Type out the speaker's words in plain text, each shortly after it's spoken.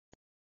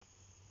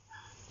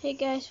Hey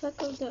guys,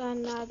 welcome to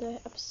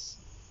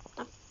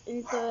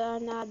into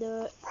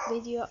another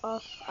video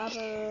of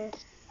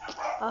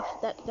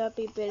that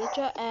derby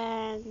villager,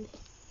 and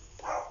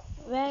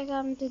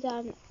welcome to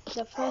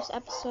the first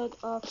episode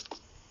of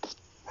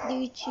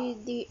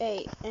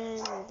DGDA.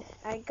 And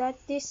I got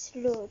this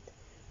loot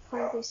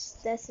from this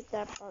desert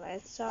temple,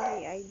 and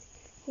sorry I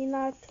did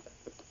not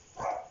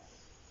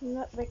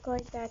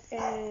record that,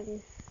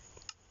 and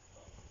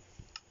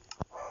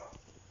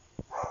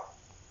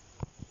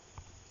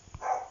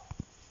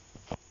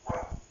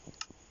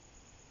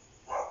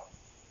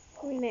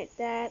we need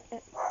that.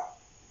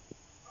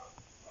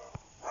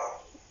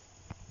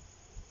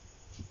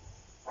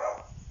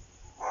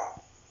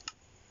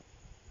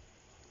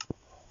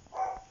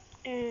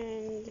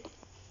 And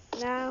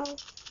now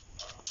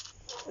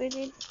we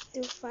need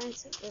to find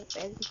some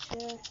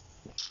adventure,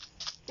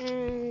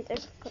 and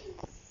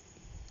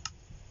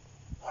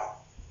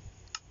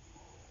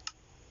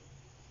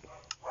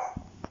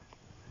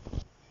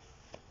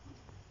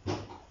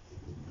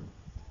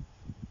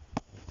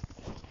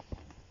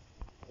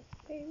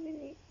we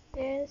need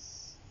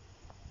this.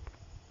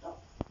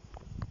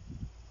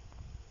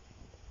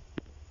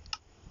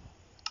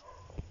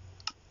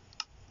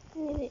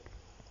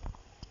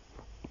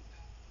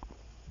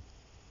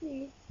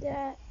 Need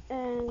that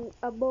and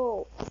a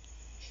bow.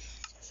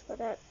 Just for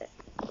that.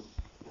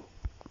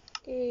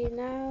 Okay,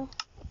 now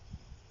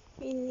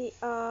we need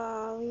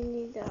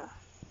iron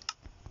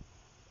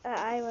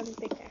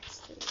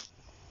pickaxe.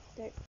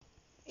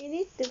 We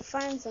need to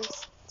find some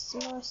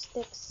small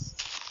sticks.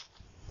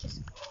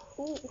 Just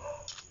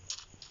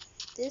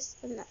this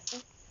and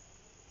that.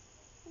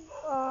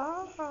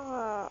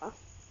 Oh.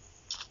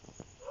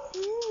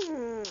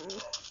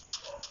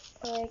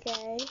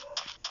 Okay.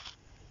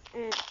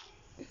 And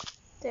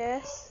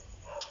this.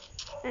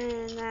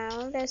 And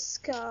now let's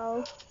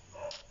go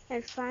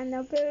and find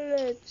a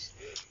village.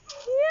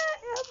 Yeah,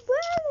 a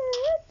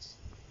village.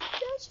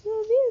 That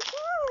will be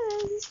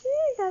fun. We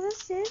gotta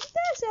see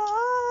this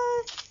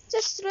all.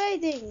 Just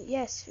trading.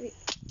 Yes,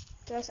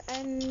 because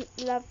I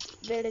love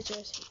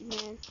villagers,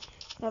 man.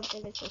 Love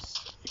villagers.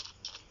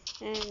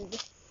 And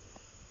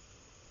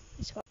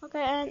let's go.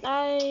 Okay, and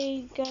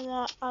I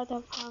gonna out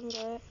of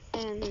hunger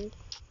and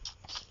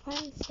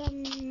find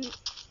some.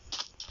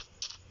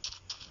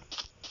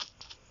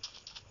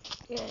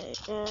 Okay,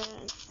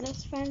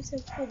 let's find some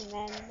food,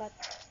 man. But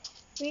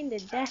we're in the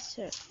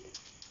desert.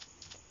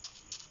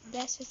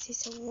 Desert is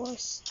the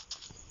worst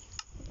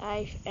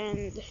life,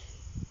 and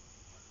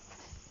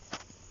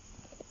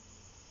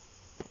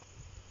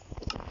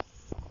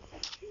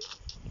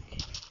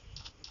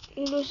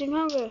you're losing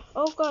hunger.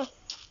 Oh god.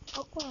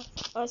 Oh god.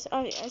 Oh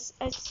sorry.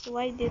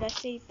 Why did I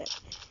say that?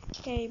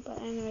 Okay, but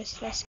anyways,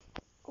 let's.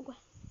 Oh god.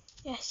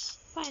 Yes,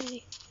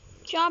 finally.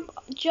 Jump,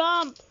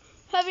 jump.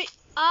 Hurry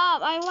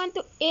up. I want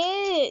to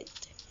eat.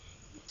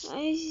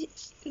 I'm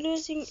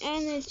losing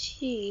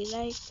energy.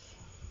 Like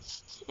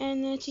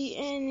energy.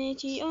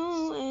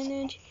 Oh,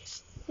 energy.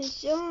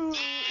 It's oh.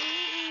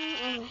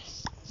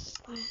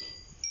 Fine.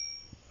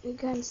 We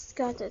got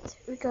it.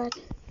 We got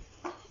it.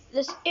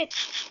 That's it.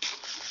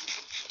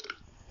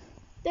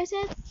 That's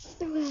it.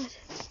 Oh god.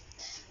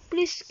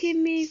 Please give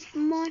me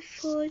more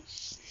food.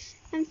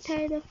 I'm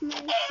tired of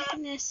my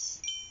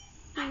sickness.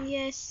 And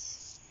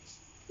yes,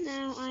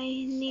 now I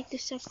need to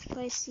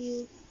sacrifice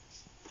you.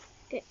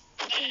 Okay,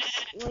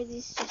 why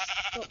this just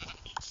stop?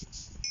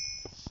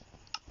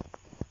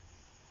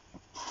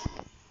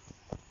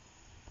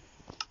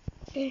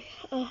 Okay,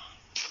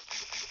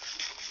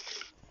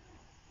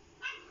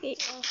 okay,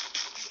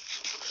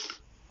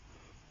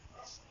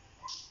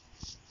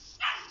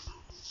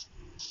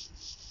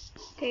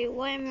 okay,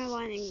 why am I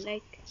running?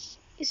 Like,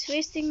 it's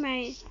wasting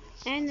my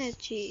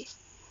energy.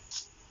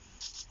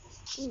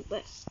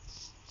 But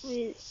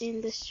we're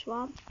in the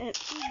swamp and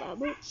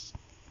bubble.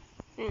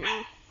 And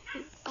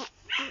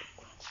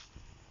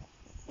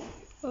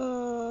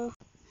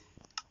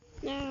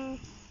no.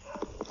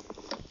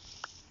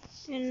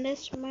 And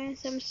let's mine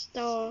some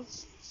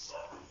stores.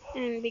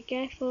 And be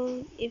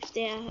careful if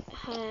they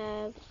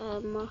have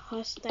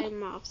hostile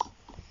mobs.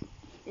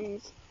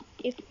 And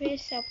if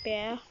there's a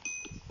bear,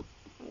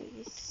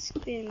 I'll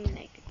scream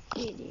like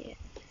an idiot.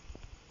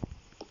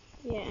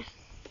 Yeah.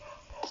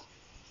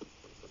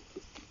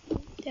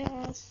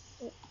 That's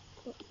it.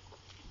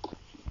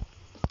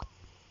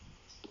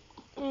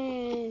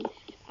 And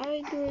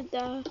I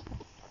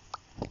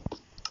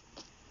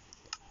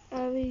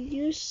will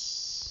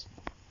use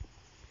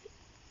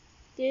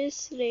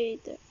this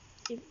later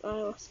if I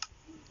was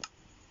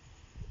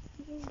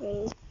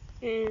well.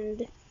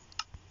 And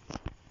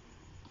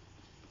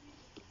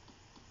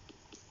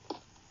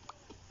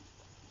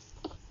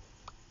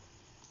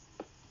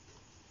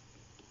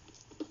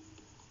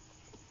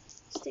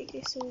it's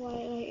taking a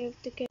while. I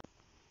have to get.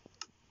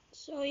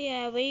 So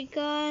yeah, we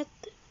got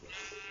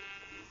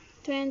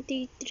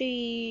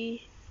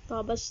 23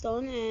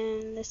 cobblestone,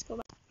 and let's go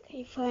back.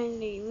 Okay,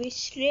 finally we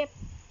sleep.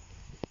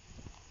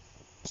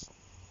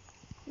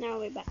 Now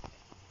we're back,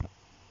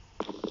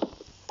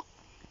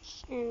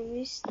 and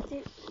we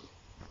still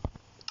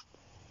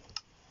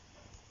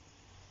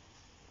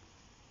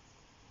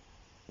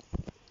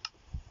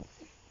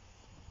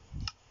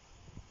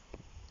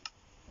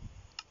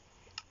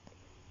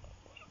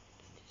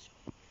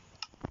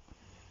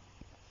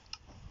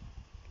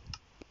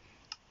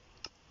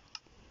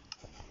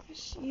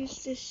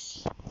use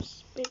this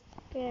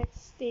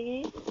pickaxe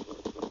thingy.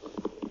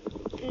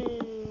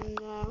 And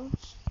now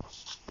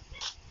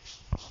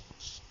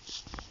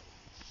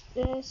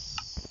this.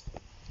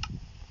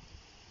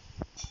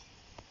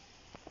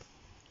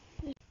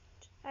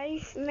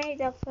 I've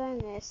made a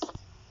furnace,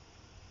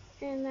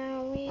 and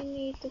now we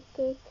need to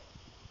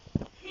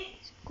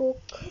cook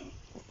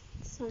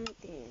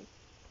something.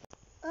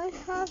 I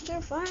have to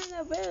find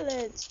a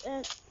village,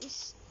 and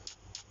it's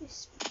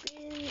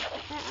been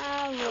an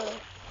hour.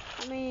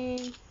 I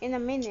mean, in a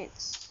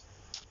minute.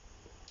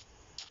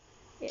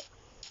 Yeah.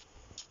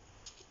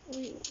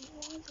 Wait,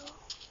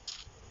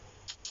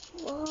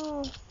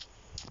 whoa.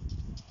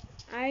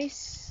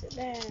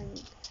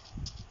 Iceland.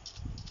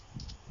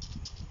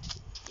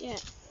 Yeah.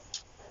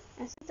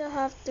 I still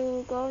have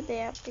to go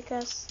there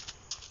because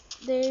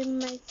there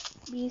might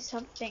be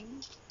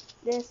something.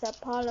 There's a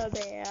polar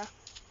bear,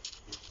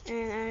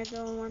 and I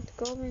don't want to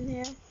go in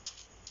here.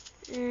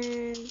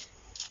 And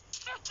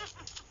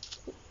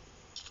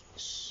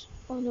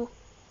oh no,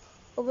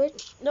 oh wait,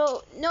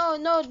 no,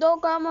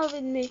 don't come up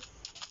with me.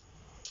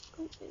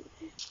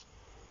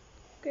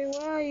 Okay,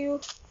 where are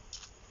you?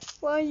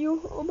 Where are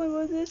you? Oh my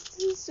god, this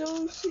is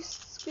so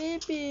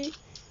creepy.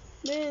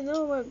 Man,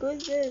 oh my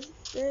goodness.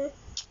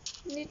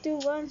 I need to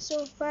run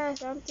so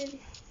fast until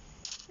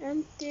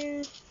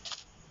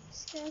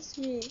scares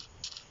me.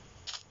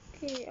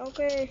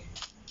 Okay.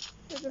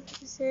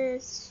 This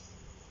is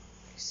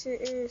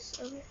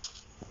okay.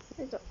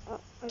 I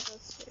thought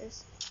this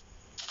is.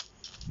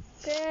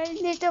 Okay, I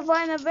need to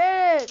find a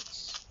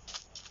village.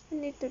 I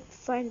need to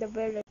find a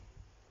village.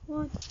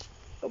 Come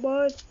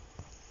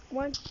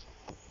on.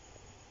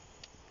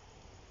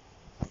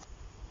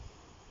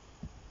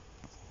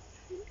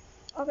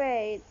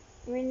 Okay,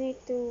 we need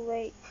to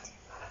wait.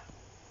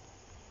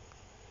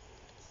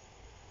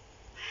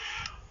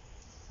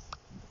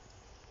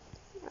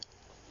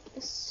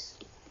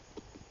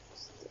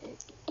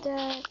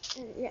 That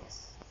and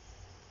yes.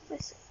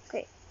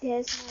 Okay,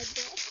 there's my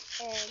bed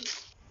and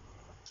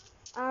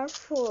are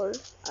full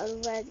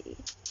already.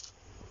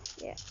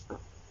 Yeah.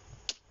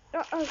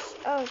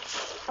 Ouch.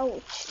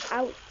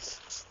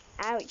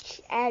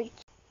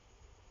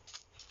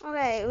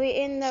 Okay, we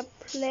in the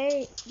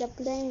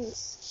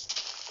plains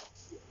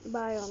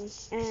biome,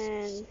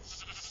 and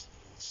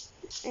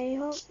I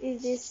hope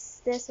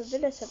there's a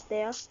village up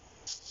there,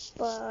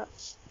 but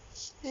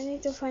I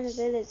need to find a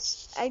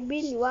village. I've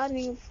been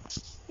running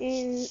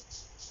in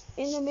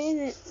a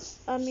minute.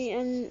 I mean,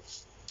 and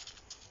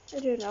I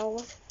don't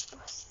know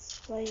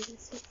why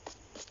is it?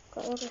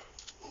 Okay,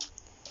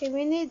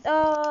 we need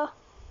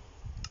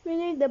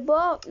the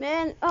boat,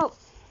 man. Oh,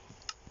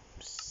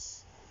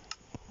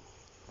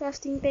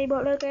 crafting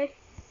table. Okay,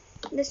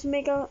 let's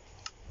make a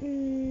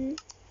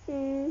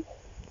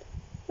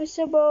what's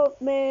the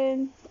boat,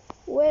 man?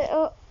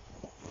 Where?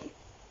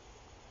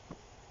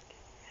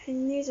 I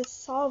need a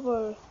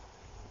shovel.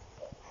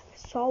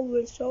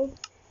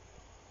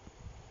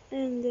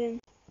 And then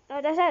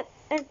that's it.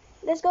 And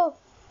let's go.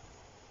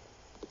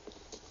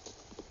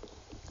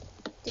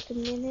 Take a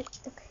minute.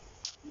 Okay.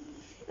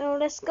 Now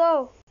let's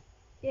go.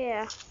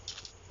 Yeah,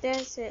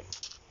 that's it.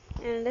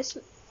 And let's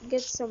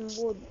get some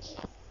wood.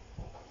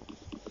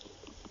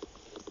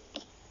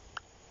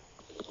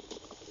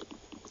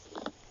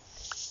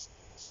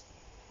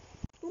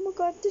 Oh my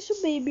god, there's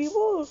a baby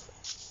wolf.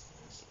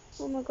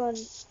 Oh my god.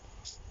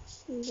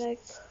 Like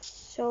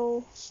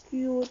so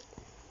cute.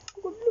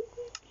 Oh, look,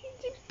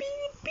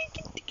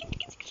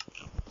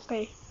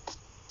 okay.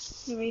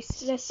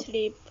 Anyways, let's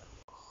sleep.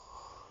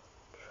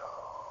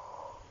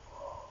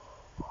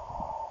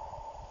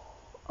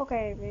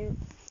 Okay,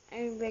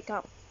 I wake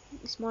up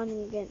this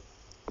morning again.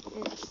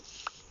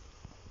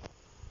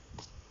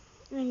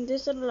 And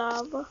there's a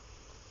lava.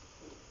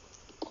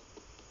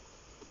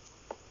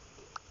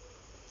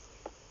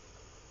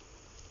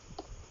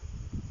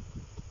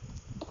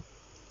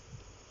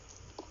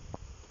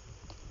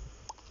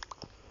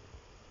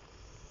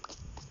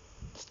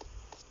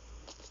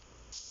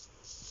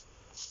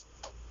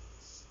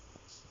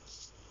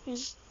 And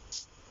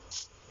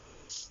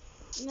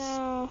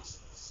now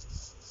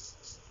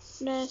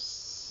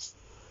let's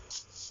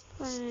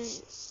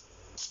find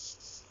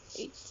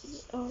it.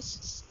 Oh,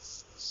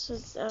 so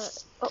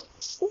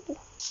ooh,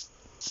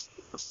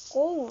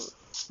 gold.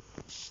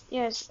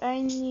 Yes,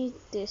 I need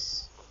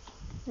this.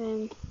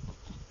 And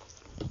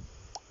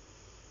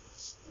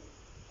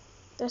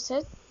that's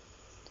it.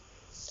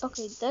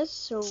 Okay, that's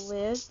so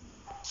weird.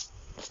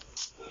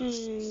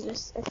 And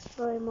just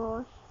explore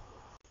more.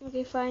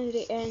 Okay,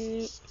 finally,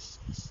 and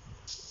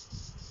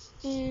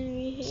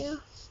we here.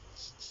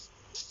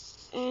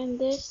 And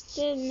there's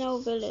still no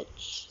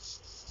village.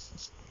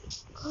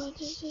 God,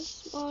 this is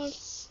a small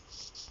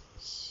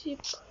ship.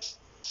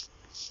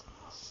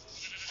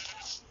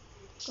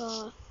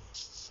 God,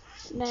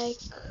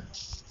 like,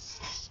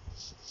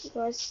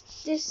 because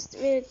this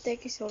will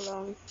take so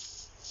long.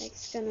 Like,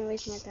 it's gonna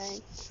waste my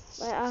time.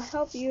 But I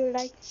hope you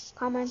like,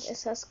 comment, and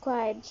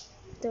subscribe.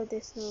 Though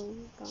there's no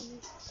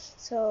comment.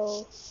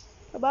 So,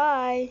 bye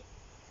bye.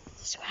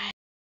 Subscribe.